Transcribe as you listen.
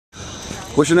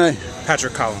What's your name?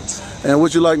 Patrick Collins. And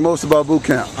what you like most about boot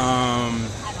camp?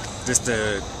 Just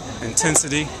the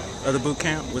intensity of the boot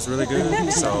camp was really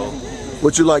good. So,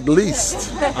 What you like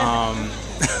least?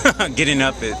 getting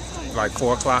up at like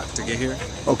 4 o'clock to get here.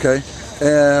 Okay.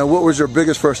 And what was your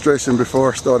biggest frustration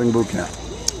before starting boot camp?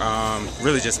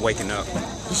 Really just waking up.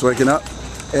 Just waking up.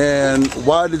 And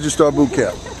why did you start boot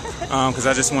camp? Because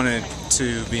I just wanted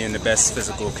to be in the best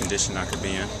physical condition I could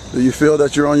be in. Do you feel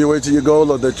that you're on your way to your goal,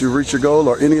 or that you reach your goal,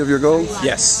 or any of your goals?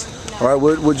 Yes. All right.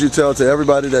 What would you tell to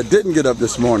everybody that didn't get up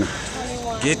this morning?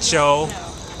 Get your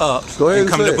up Go ahead and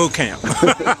come say to it. boot camp.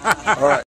 All right.